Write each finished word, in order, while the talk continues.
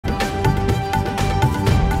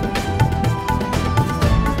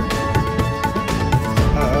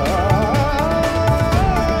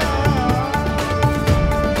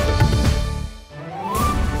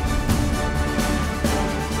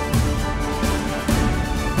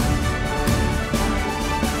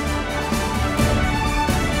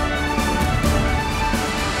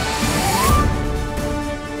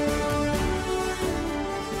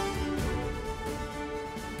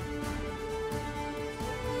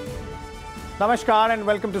Namaskar and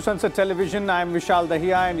welcome to Sansad Television. I am Vishal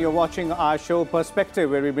Dahiya and you're watching our show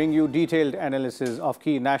Perspective, where we bring you detailed analysis of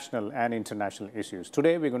key national and international issues.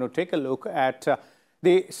 Today we're going to take a look at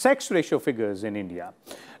the sex ratio figures in India.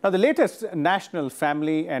 Now, the latest National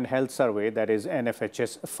Family and Health Survey, that is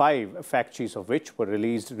NFHS 5 fact sheets of which were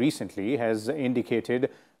released recently, has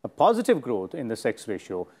indicated a positive growth in the sex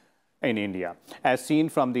ratio in India. As seen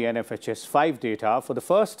from the NFHS 5 data, for the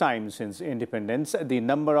first time since independence, the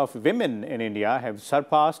number of women in India have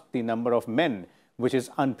surpassed the number of men, which is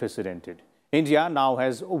unprecedented. India now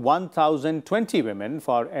has 1,020 women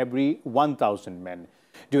for every 1,000 men.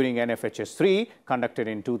 During NFHS 3, conducted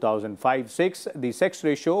in 2005-06, the sex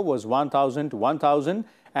ratio was 1,000 to 1,000,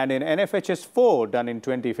 and in NFHS 4, done in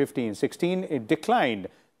 2015-16, it declined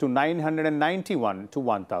to 991 to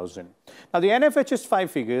 1,000. Now, the NFHS 5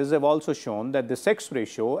 figures have also shown that the sex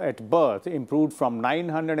ratio at birth improved from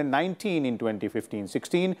 919 in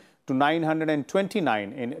 2015-16 to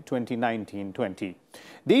 929 in 2019-20.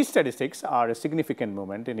 These statistics are a significant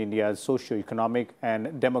moment in India's socio-economic and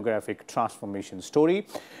demographic transformation story,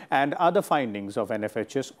 and other findings of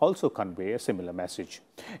NFHS also convey a similar message.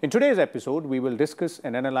 In today's episode, we will discuss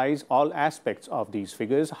and analyze all aspects of these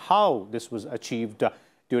figures, how this was achieved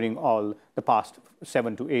during all the past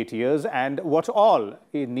 7 to 8 years, and what all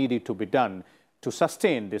needed to be done to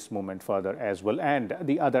sustain this movement further as well, and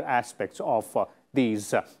the other aspects of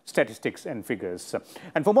these statistics and figures.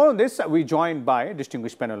 And for more on this, we joined by a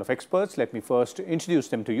distinguished panel of experts. Let me first introduce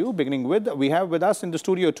them to you, beginning with, we have with us in the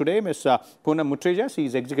studio today Ms. Poonam Mutreja. She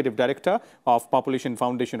is Executive Director of Population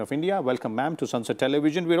Foundation of India. Welcome, ma'am, to Sansad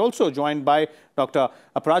Television. We are also joined by Dr.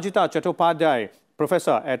 Aparajita Chattopadhyay,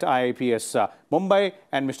 Professor at IIPS Mumbai,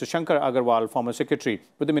 and Mr. Shankar Agarwal, former Secretary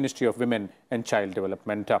with the Ministry of Women and Child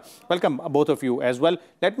Development. Welcome, both of you as well.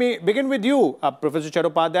 Let me begin with you, Professor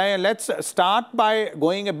Chattopadhyay, and let's start by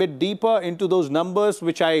going a bit deeper into those numbers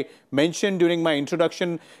which I mentioned during my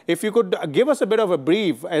introduction. If you could give us a bit of a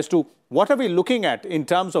brief as to what are we looking at in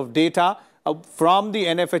terms of data from the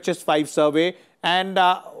NFHS 5 survey, and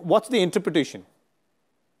what's the interpretation?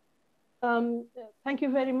 Thank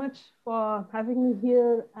you very much for having me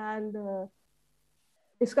here and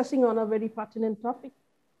discussing on a very pertinent topic.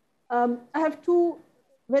 I have two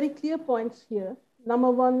very clear points here.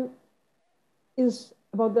 Number one is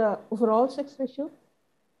about the overall sex ratio,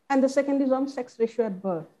 and the second is on sex ratio at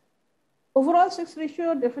birth. Overall sex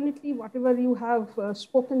ratio, definitely whatever you have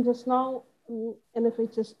spoken just now,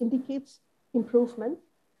 NFHS indicates improvement,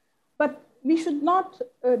 but we should not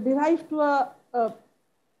derive to a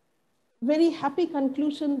very happy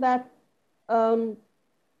conclusion that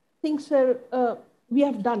things are, we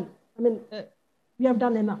have done. I mean, we have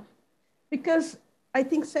done enough. Because I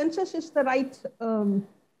think census is the right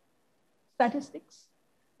statistics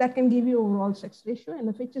that can give you overall sex ratio.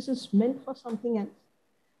 NFHS is meant for something else.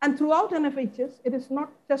 And throughout NFHS, it is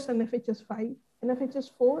not just NFHS 5,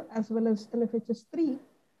 NFHS 4 as well as NFHS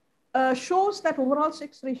 3 shows that overall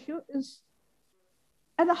sex ratio is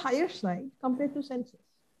at the higher side compared to census.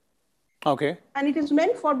 Okay. And it is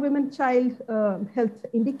meant for women-child health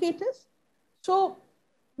indicators. So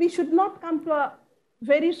we should not come to a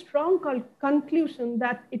very strong conclusion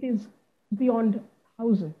that it is beyond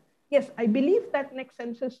 1,000. Yes, I believe that next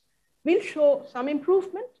census will show some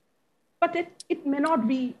improvement, but it may not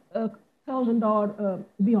be 1,000 or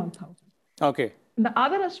beyond 1,000. Okay. And the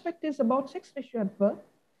other aspect is about sex ratio at birth.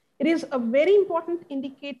 It is a very important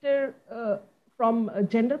indicator from a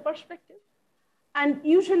gender perspective. And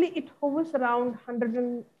usually it hovers around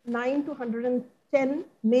 109 to 110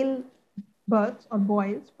 male births or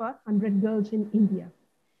boys per 100 girls in India.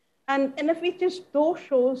 And NFHS though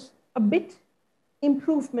shows a bit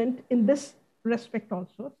improvement in this respect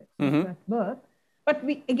also, sex ratio at birth. But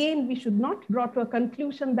we should not draw to a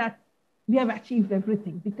conclusion that we have achieved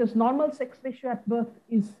everything, because normal sex ratio at birth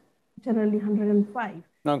is generally 105.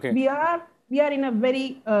 Okay. We are in a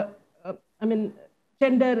very,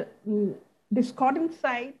 gender discordant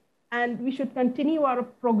side, and we should continue our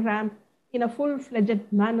program in a full-fledged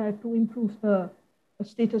manner to improve the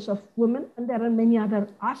status of women, and there are many other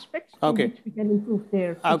aspects in which we can improve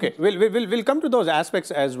their status. Okay, we'll come to those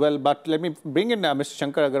aspects as well, but let me bring in Mr.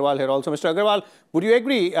 Shankar Agarwal here also. Mr. Agarwal, would you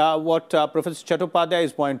agree what Professor Chattopadhyay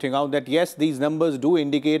is pointing out, that yes, these numbers do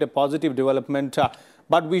indicate a positive development,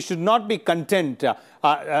 but we should not be content,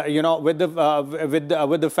 with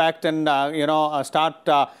the fact and start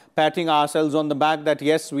patting ourselves on the back that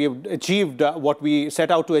yes, we have achieved what we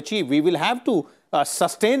set out to achieve. We will have to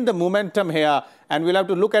sustain the momentum here, and we'll have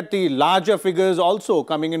to look at the larger figures also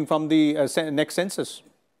coming in from the next census.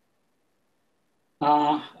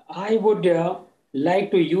 I would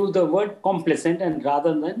like to use the word complacent and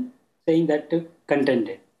rather than saying that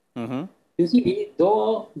contended. You see,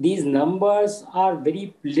 though these numbers are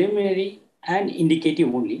very preliminary and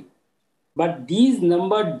indicative only, but these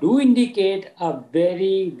numbers do indicate a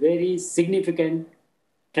very, very significant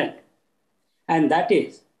trend. And that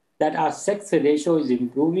is that our sex ratio is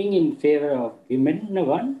improving in favor of women,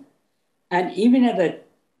 one, and even at the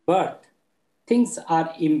birth, things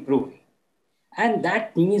are improving. And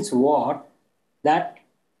that means what? That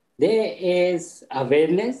there is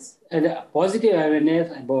awareness, a positive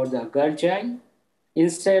awareness about the girl child.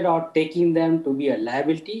 Instead of taking them to be a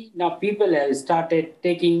liability, now people have started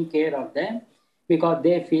taking care of them because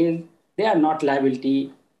they feel they are not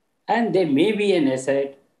liability and they may be an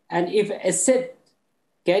asset. And if asset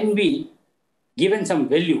can be given some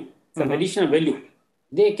value, some additional value,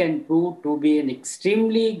 they can prove to be an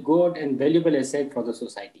extremely good and valuable asset for the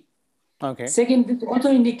society. Okay. Second, it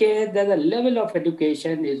also indicates that the level of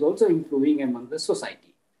education is also improving among the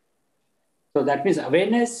society. So that means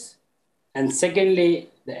awareness, and secondly,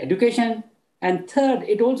 the education. And third,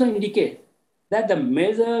 it also indicates that the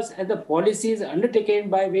measures and the policies undertaken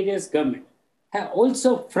by various governments have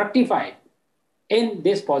also fructified in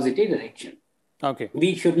this positive direction. Okay.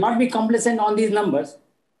 We should not be complacent on these numbers,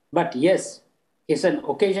 but yes, it's an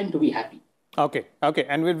occasion to be happy. Okay, okay,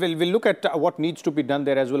 and we'll look at what needs to be done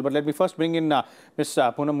there as well. But let me first bring in Ms.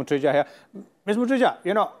 Poonam Mutreja here. Ms. Mutreja,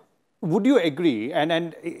 you know, would you agree,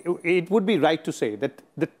 and it would be right to say that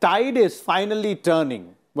the tide is finally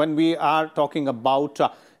turning when we are talking about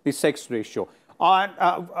the sex ratio?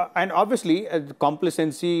 And obviously,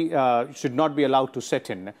 complacency should not be allowed to set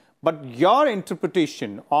in. But your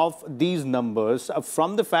interpretation of these numbers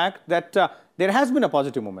from the fact that there has been a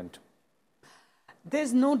positive moment.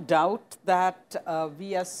 There's no doubt that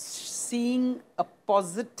we are seeing a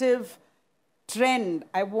positive trend.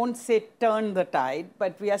 I won't say turn the tide,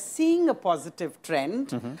 but we are seeing a positive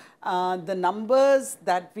trend. The numbers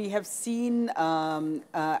that we have seen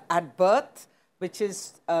at birth, which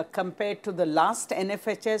is compared to the last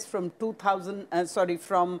NFHS from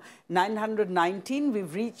from 919,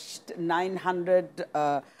 we've reached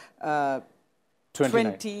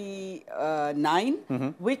 929,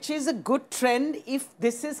 which is a good trend if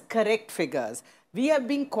this is correct figures. We have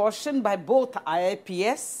been cautioned by both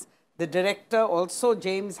IIPS, the director also,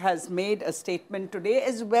 James, has made a statement today,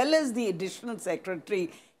 as well as the additional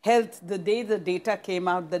secretary, health, the day the data came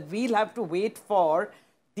out, that we'll have to wait for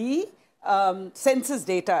the census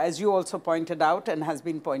data, as you also pointed out and has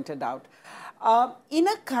been pointed out. In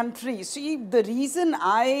a country, see, the reason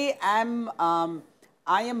I am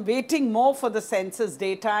waiting more for the census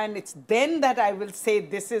data, and it's then that I will say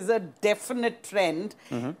this is a definite trend,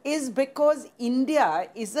 is because India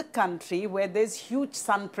is a country where there's huge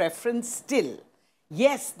son preference still.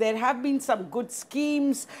 Yes, there have been some good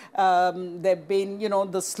schemes. There have been, you know,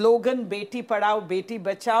 the slogan, Beti Padhao, Beti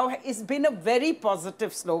Bachao, has been a very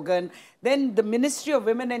positive slogan. Then the Ministry of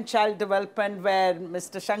Women and Child Development, where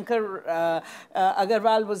Mr. Shankar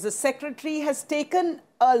Agarwal was the secretary, has taken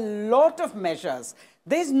a lot of measures.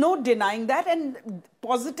 There's no denying that, and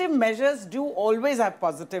positive measures do always have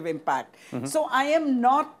positive impact. So I am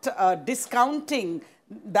not discounting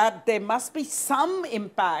that there must be some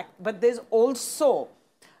impact, but there's also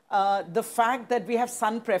the fact that we have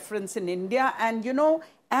son preference in India. And, you know,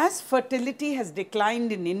 as fertility has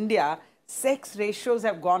declined in India, sex ratios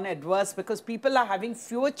have gone adverse because people are having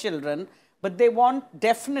fewer children, but they want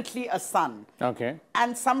definitely a son. Okay.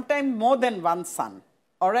 And sometimes more than one son.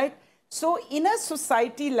 All right? So in a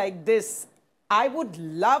society like this, I would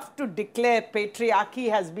love to declare patriarchy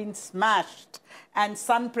has been smashed and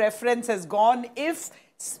son preference has gone if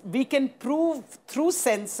we can prove through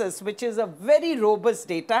census, which is a very robust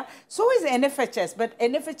data. So is NFHS, but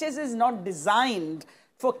NFHS is not designed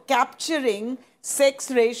for capturing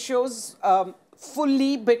sex ratios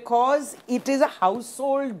fully because it is a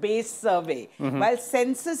household-based survey, while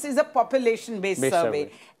census is a population-based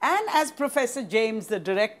survey. And as Professor James, the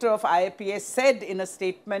director of IIPS, said in a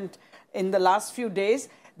statement in the last few days,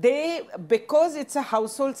 because it's a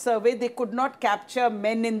household survey, they could not capture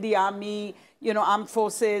men in the army, you know, armed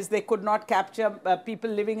forces. They could not capture people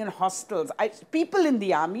living in hostels. People in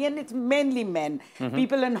the army, and it's mainly men.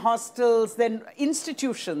 People in hostels, then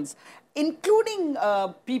institutions, including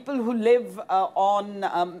people who live on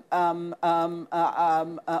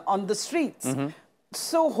the streets.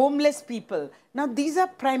 So homeless people. Now, these are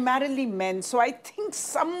primarily men. So I think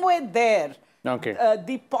somewhere there,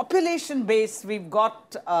 the population base we've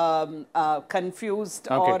got confused,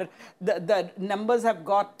 or the numbers have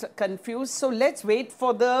got confused. So let's wait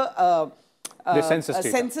for the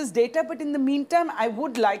census data. But in the meantime, I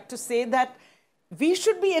would like to say that we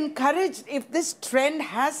should be encouraged. If this trend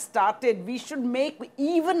has started, we should make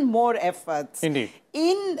even more efforts. Indeed.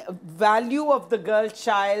 In value of the girl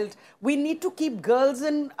child. We need to keep girls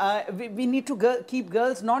in, we need to keep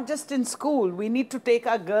girls not just in school. We need to take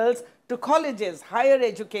our girls to colleges, higher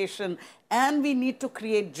education, and we need to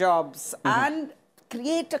create jobs and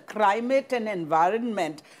create a climate and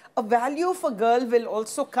environment. A value for girl will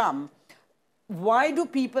also come. Why do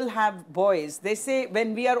people have boys? They say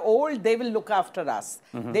when we are old, they will look after us.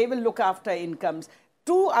 They will look after incomes.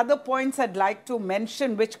 Two other points I'd like to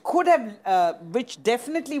mention, which could have, which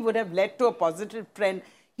definitely would have led to a positive trend.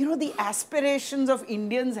 You know, the aspirations of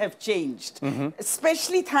Indians have changed,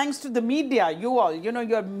 especially thanks to the media. You all, you know,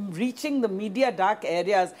 you're reaching the media dark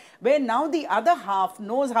areas where now the other half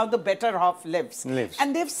knows how the better half lives.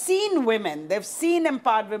 And they've seen women, they've seen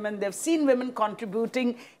empowered women, they've seen women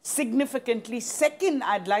contributing significantly. Second,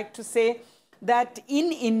 I'd like to say that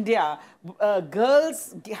in India,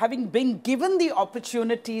 girls, having been given the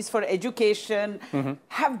opportunities for education,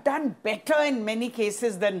 have done better in many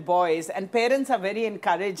cases than boys. And parents are very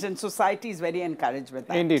encouraged and society is very encouraged with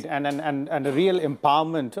that. Indeed. And the real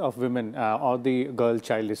empowerment of women or the girl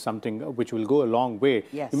child is something which will go a long way.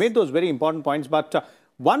 Yes. You made those very important points. But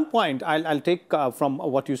one point I'll take from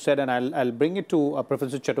what you said, and I'll bring it to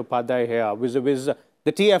Professor Chattopadhyay here, vis-a-vis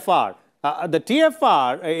the TFR. The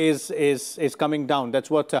TFR is coming down.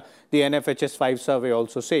 That's what the NFHS 5 survey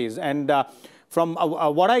also says. And from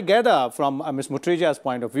what I gather from Ms. Mutreja's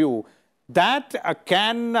point of view, that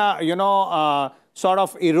can, sort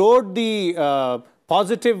of erode the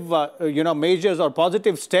positive, measures or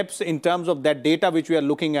positive steps in terms of that data which we are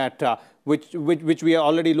looking at, which we are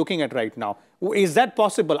already looking at right now. Is that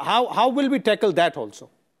possible? How will we tackle that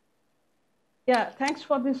also? Yeah, thanks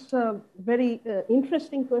for this very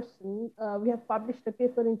interesting question. We have published a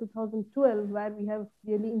paper in 2012 where we have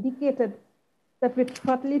really indicated that with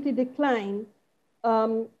fertility decline,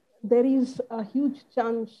 there is a huge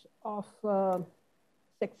chance of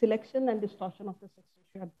sex selection and distortion of the sex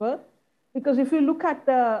ratio at birth. Because if you look at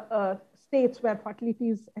the states where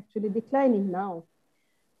fertility is actually declining now,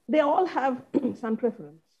 they all have son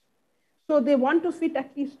preference. So they want to fit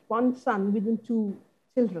at least one son within 2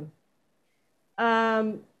 children.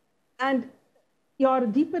 And your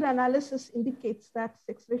deeper analysis indicates that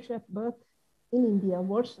sex ratio at birth in India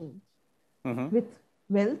worsens with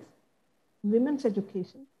wealth, women's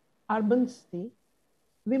education, urban stay,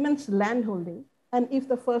 women's landholding, and if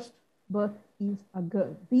the first birth is a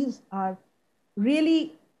girl. These are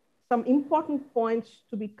really some important points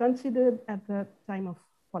to be considered at the time of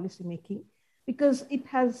policy making, because it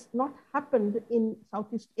has not happened in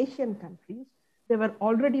Southeast Asian countries. They were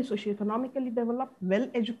already socioeconomically developed,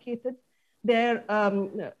 well-educated. Their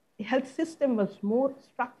health system was more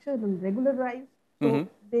structured and regularized. So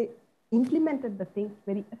they implemented the things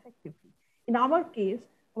very effectively. In our case,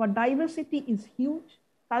 our diversity is huge.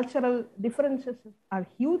 Cultural differences are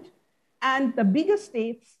huge. And the bigger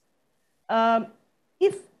states,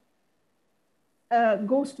 if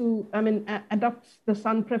adopts the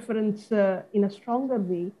son preference in a stronger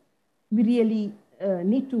way, we really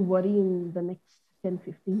need to worry in the next 10,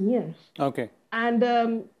 15 years. Okay.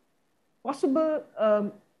 And possible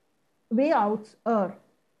way outs are,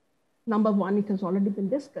 number one, it has already been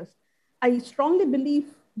discussed. I strongly believe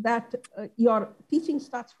that your teaching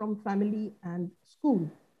starts from family and school.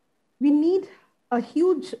 We need a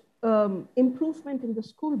huge improvement in the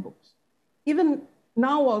school books. Even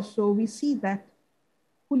now also, we see that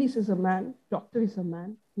police is a man, doctor is a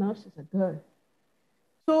man, nurse is a girl.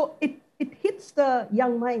 So it hits the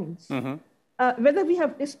young minds. Whether we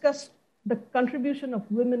have discussed the contribution of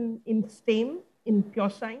women in STEM, in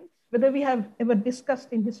pure science, whether we have ever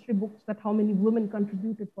discussed in history books that how many women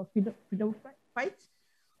contributed for freedom fights,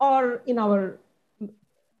 or in our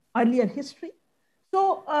earlier history.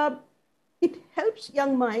 So it helps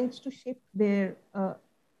young minds to shape their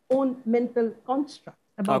own mental construct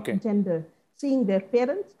about gender, seeing their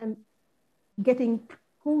parents and getting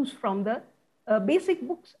clues from the basic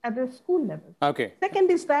books at the school level. Second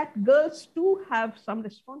is that girls too have some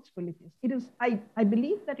responsibilities. It is, I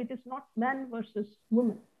believe that it is not man versus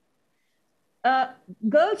woman.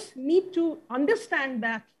 Girls need to understand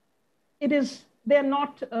that they're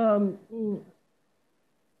not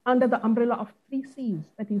under the umbrella of 3 C's,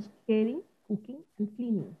 that is caring, cooking, and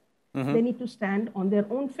cleaning. They need to stand on their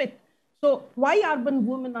own feet. So why urban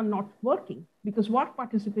women are not working? Because work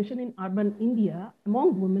participation in urban India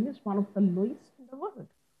among women is one of the lowest in the world.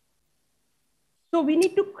 So we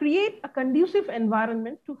need to create a conducive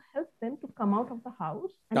environment to help them to come out of the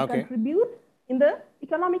house and contribute in the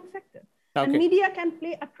economic sector. And media can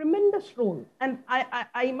play a tremendous role. And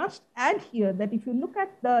I must add here that if you look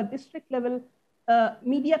at the district level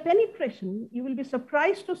media penetration, you will be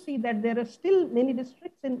surprised to see that there are still many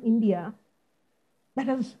districts in India that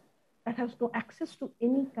has no access to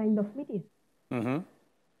any kind of media,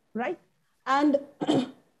 right? And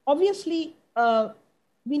obviously,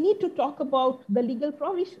 we need to talk about the legal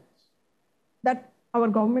provisions that our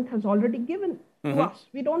government has already given to us.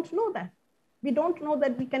 We don't know that. We don't know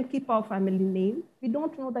that we can keep our family name. We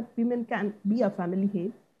don't know that women can be a family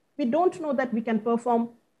head. We don't know that we can perform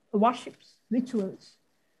worships, rituals.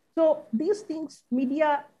 So these things,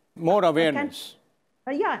 media... More awareness.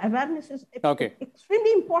 Awareness is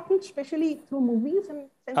extremely important, especially through movies and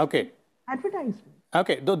advertisements.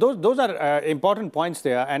 Okay, those are important points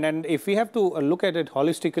there. And if we have to look at it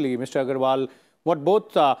holistically, Mr. Agarwal, what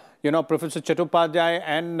both Professor Chattopadhyay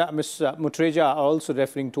and Ms. Mutreja are also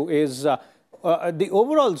referring to is the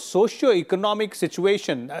overall socio-economic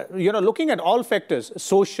situation, looking at all factors,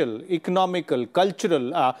 social, economical,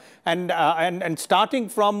 cultural, and starting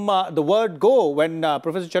from the word go, when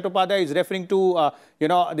Professor Chattopadhyay is referring to,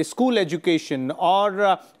 the school education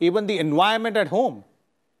or even the environment at home.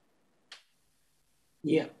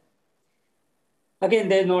 Yeah. Again,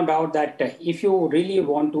 there's no doubt that if you really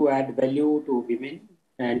want to add value to women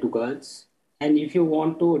and to girls, and if you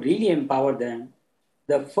want to really empower them,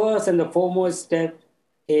 the first and the foremost step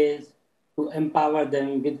is to empower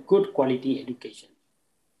them with good quality education.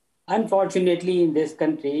 Unfortunately, in this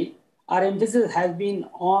country, our emphasis has been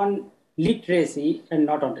on literacy and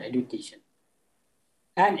not on education.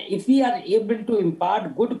 And if we are able to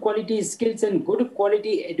impart good quality skills and good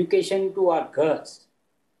quality education to our girls,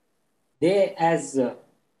 they, as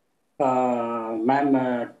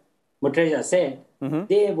Ma'am Mutreja said,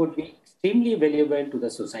 they would be extremely valuable to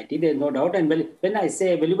the society. There's no doubt. And when I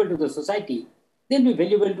say valuable to the society, they'll be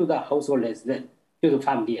valuable to the household as well, to the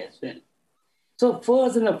family as well. So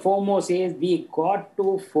first and the foremost is we got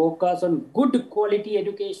to focus on good quality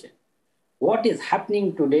education. What is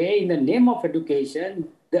happening today in the name of education,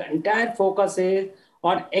 the entire focus is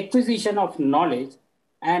on acquisition of knowledge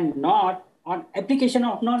and not on application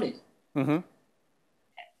of knowledge.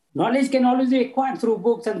 Knowledge can always be acquired through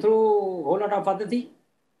books and through a whole lot of other things.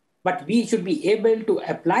 But we should be able to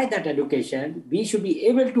apply that education. We should be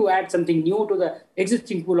able to add something new to the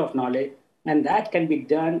existing pool of knowledge. And that can be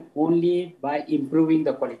done only by improving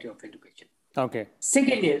the quality of education. Okay.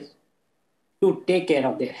 Second is to take care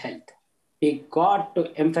of their health. We got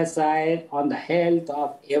to emphasize on the health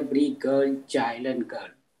of every girl, child, and girl.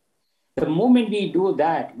 The moment we do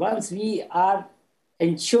that, once we are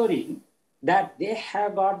ensuring that they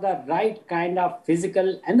have got the right kind of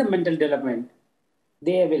physical and the mental development,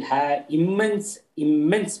 they will have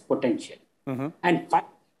immense potential. And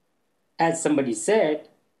as somebody said,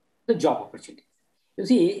 the job opportunities. You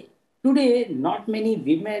see, today, not many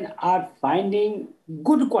women are finding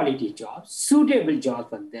good quality jobs, suitable jobs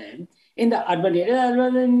for them in the urban area as well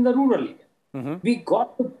as in the rural area. We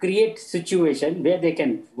got to create a situation where they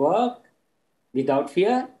can work without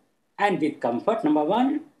fear and with comfort, number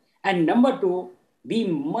one. And number two, we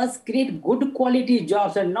must create good quality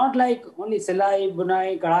jobs and not like only Silai,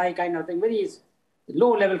 Bunai, Kadai kind of thing, very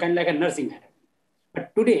low level kind like a nursing academy.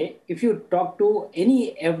 But today, if you talk to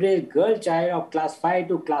any average girl child of class 5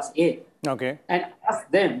 to class 8 and ask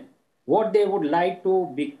them what they would like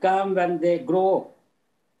to become when they grow up,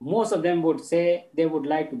 most of them would say they would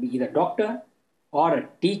like to be either a doctor or a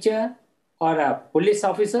teacher or a police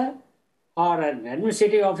officer or an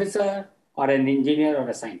administrative officer or an engineer or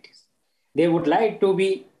a scientist. They would like to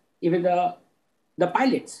be even the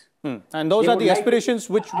pilots. And those are the aspirations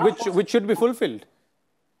which should be fulfilled.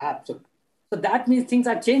 Absolutely. So that means things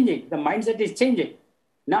are changing. The mindset is changing.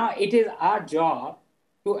 Now it is our job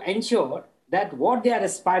to ensure that what they are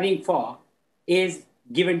aspiring for is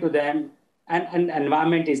given to them and an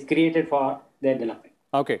environment is created for their development.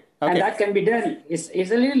 Okay. And that can be done. It's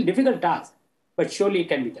a little difficult task, but surely it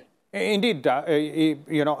can be done. Indeed,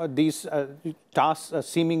 these tasks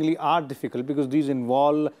seemingly are difficult because these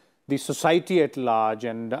involve the society at large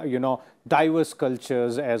and, diverse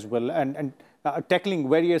cultures as well and tackling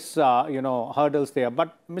various, hurdles there.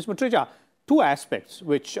 But Ms. Mutreja, two aspects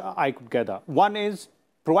which I could gather. One is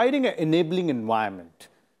providing an enabling environment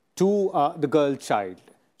to the girl child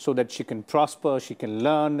so that she can prosper, she can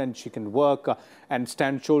learn and she can work and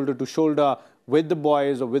stand shoulder to shoulder with the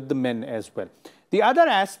boys or with the men as well. The other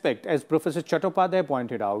aspect, as Professor Chattopadhyay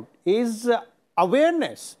pointed out, is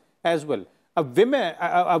awareness as well.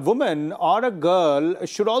 A woman or a girl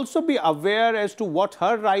should also be aware as to what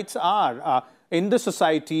her rights are in the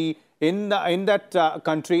society in that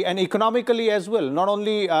country, and economically as well, not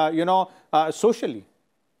only, socially.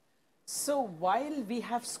 So while we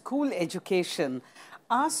have school education,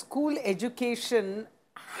 our school education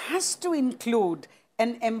has to include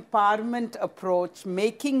an empowerment approach,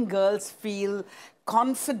 making girls feel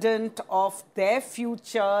confident of their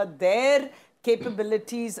future, their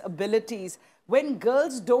capabilities, abilities. When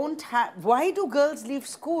girls don't have, why do girls leave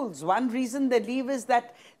schools? One reason they leave is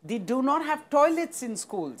that they do not have toilets in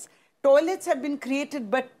schools. Toilets have been created,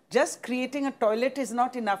 but just creating a toilet is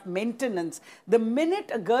not enough maintenance. The minute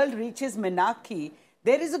a girl reaches menarche,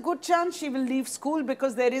 there is a good chance she will leave school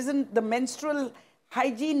because there isn't the menstrual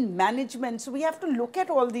hygiene management. So we have to look at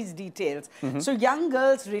all these details. So young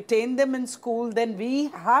girls, retain them in school. Then we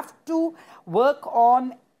have to work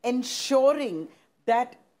on ensuring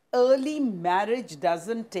that early marriage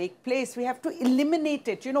doesn't take place. We have to eliminate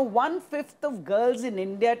it. You know, 1/5 of girls in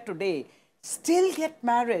India today still get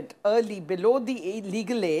married early, below the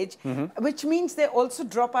legal age, which means they also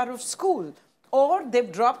drop out of school. Or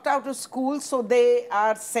they've dropped out of school, so they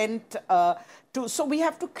are sent to... So we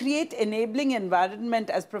have to create enabling environment,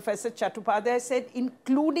 as Professor Chattopadhyay said,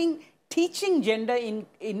 including teaching gender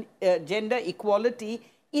equality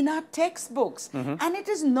in our textbooks. And it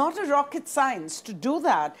is not a rocket science to do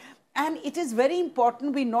that. And it is very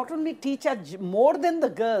important we not only teach more than the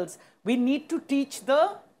girls, we need to teach the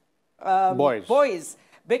boys.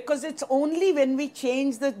 Because it's only when we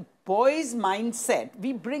change the boys' mindset,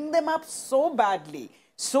 we bring them up so badly.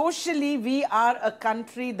 Socially, we are a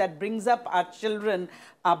country that brings up our children,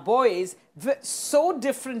 our boys, so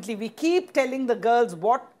differently. We keep telling the girls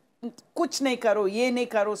what, kuch nahi karo, ye nahi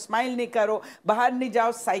karo, smile nahi karo, bahar nahi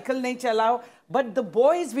jao, cycle nahi chalao. But the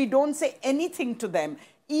boys, we don't say anything to them.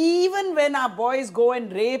 Even when our boys go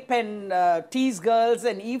and rape and tease girls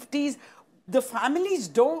and eve tease, the families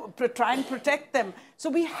don't try and protect them. So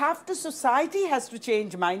we have to, society has to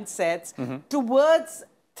change mindsets towards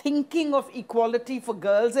thinking of equality for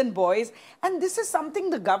girls and boys. And this is something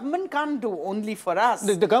the government can't do only for us.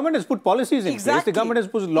 The government has put policies in place. The government has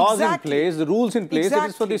put laws in place, the rules in place. It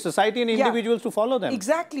is for the society and individuals to follow them.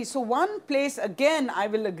 Exactly. So one place, again, I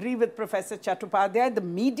will agree with Professor Chattopadhyay, the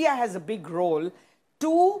media has a big role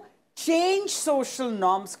to change social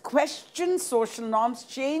norms, question social norms,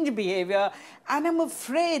 change behavior. And I'm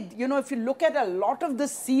afraid, you know, if you look at a lot of the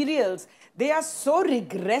serials, they are so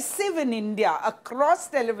regressive in India across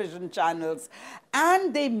television channels.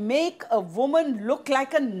 And they make a woman look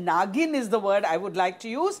like a Nagin is the word I would like to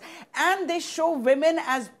use. And they show women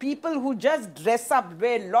as people who just dress up,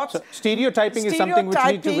 wear lots. So stereotyping is something which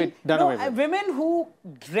needs to be done away with. Women who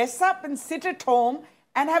dress up and sit at home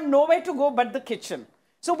and have nowhere to go but the kitchen.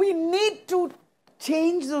 So we need to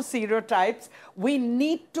change those stereotypes. We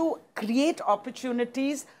need to create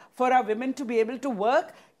opportunities for our women to be able to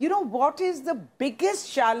work. You know, what is the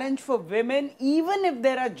biggest challenge for women, even if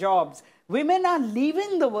there are jobs? Women are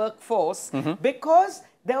leaving the workforce because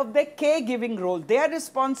of their caregiving role. They are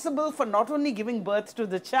responsible for not only giving birth to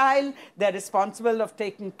the child, they're responsible of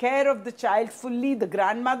taking care of the child fully, the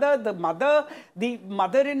grandmother, the mother, the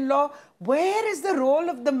mother-in-law. Where is the role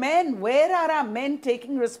of the men? Where are our men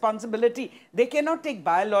taking responsibility? They cannot take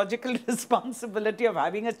biological responsibility of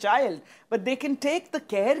having a child, but they can take the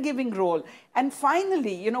caregiving role. And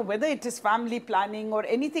finally, you know, whether it is family planning or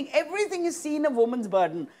anything, everything is seen a woman's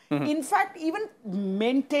burden. In fact, even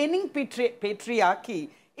maintaining patriarchy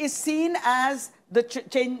is seen as the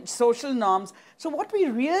change social norms. So what we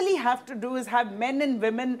really have to do is have men and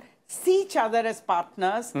women see each other as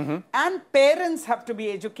partners, and parents have to be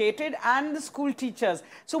educated, and the school teachers.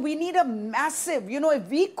 So we need a massive, you know, if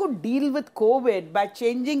we could deal with COVID by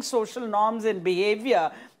changing social norms and behavior,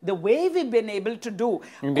 the way we've been able to do.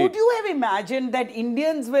 Indeed. Could you have imagined that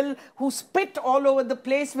Indians who spit all over the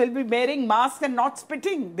place will be wearing masks and not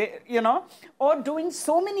spitting, you know, or doing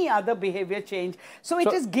so many other behavior change. So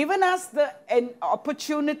it has given us an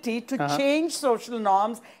opportunity to change social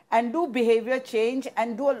norms and do behavior change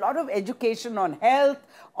and do a lot of education on health,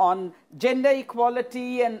 on gender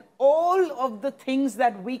equality, and all of the things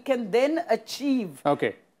that we can then achieve.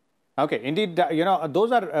 Okay. Okay, indeed, you know,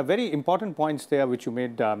 those are very important points there which you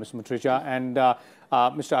made, Ms. Mutrija, and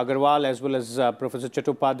Mr. Agarwal as well as Professor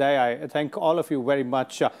Chattopadhyay. I thank all of you very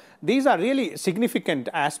much. These are really significant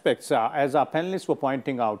aspects, as our panelists were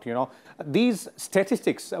pointing out, you know. These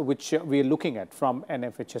statistics which we are looking at from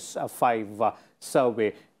NFHS 5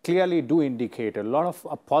 survey clearly do indicate a lot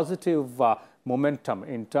of positive momentum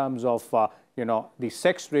in terms of, you know, the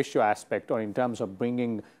sex ratio aspect, or in terms of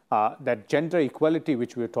bringing that gender equality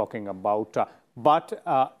which we're talking about but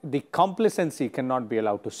the complacency cannot be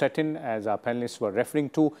allowed to set in, as our panelists were referring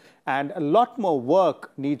to, and a lot more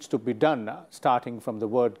work needs to be done, starting from the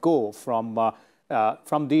word go, from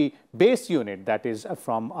the base unit, that is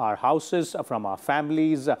from our houses, from our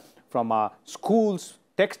families, from our schools,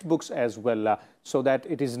 textbooks as well, so that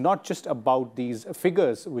it is not just about these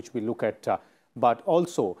figures which we look at, but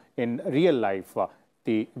also in real life,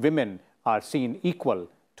 the women are seen equal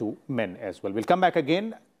to men as well. We'll come back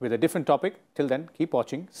again with a different topic. Till then, keep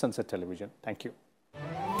watching Sansad Television. Thank you.